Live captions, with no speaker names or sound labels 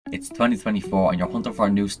It's 2024 and you're hunting for a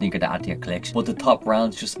new sneaker to add to your collection, but the top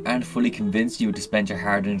brands just aren't fully convincing you to spend your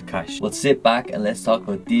hard-earned cash. Well, sit back and let's talk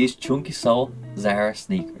about these chunky sole Zara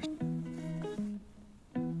sneakers.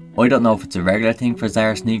 I don't know if it's a regular thing for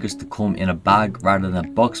Zara sneakers to come in a bag rather than a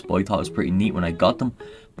box, but I thought it was pretty neat when I got them.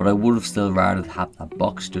 But I would have still rather have that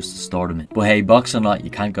box just to store them in. But hey, box or not, you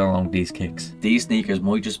can't go wrong with these kicks. These sneakers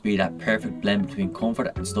might just be that perfect blend between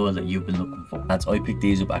comfort and style that you've been looking for. As I picked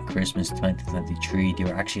these up at Christmas 2023, they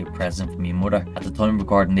were actually a present from my mother. At the time of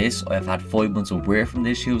recording this, I have had 5 months of wear from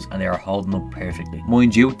these shoes and they are holding up perfectly.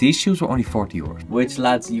 Mind you, these shoes were only €40. Which,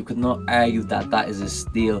 lads, you could not argue that that is a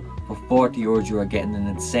steal. For €40 you are getting an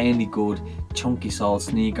insanely good chunky sole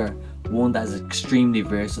sneaker, one that is extremely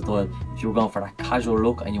versatile. If you're going for that casual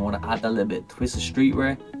look and you want to add that little bit of twist of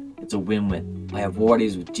streetwear, it's a win-win. I have wore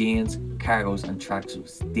these with jeans, cargos and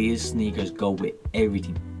tracksuits. These sneakers go with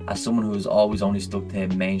everything. As someone who has always only stuck to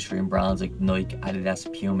mainstream brands like Nike,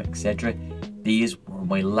 Adidas, Puma, etc., these were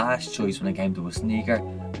my last choice when it came to a sneaker,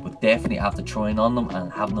 but definitely after trying on them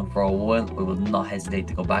and having them for a while, I will not hesitate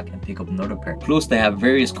to go back and pick up another pair. Plus they have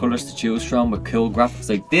various colours to choose from with cool graphics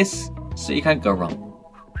like this, so you can't go wrong.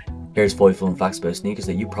 Here's 5 fun facts about sneakers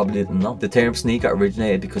that you probably didn't know. The term sneaker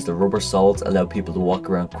originated because the rubber soles allow people to walk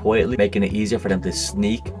around quietly, making it easier for them to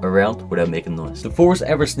sneak around without making noise. The first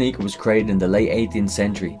ever sneaker was created in the late 18th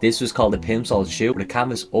century. This was called a pin-sole shoe with a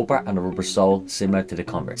canvas upper and a rubber sole similar to the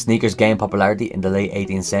Converse. Sneakers gained popularity in the late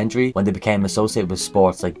 18th century when they became associated with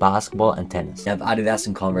sports like basketball and tennis. You have Adidas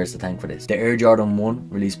and Converse to thank for this. The Air Jordan 1,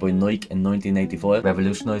 released by Nike in 1985,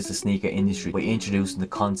 revolutionized the sneaker industry by introducing the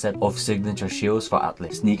concept of signature shoes for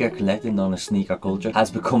athletes. Sneaker collecting, known as sneaker culture,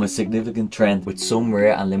 has become a significant trend, with some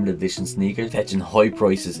rare and limited edition sneakers fetching high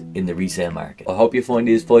prices in the resale market. I hope you find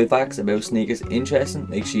these 5 facts about sneakers interesting.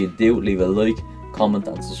 Make sure you do leave a like, comment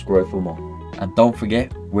and subscribe for more. And don't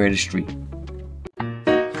forget, wear the street.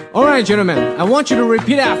 Alright gentlemen, I want you to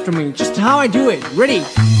repeat after me, just how I do it. Ready?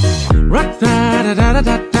 Rock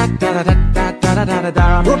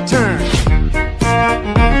turn.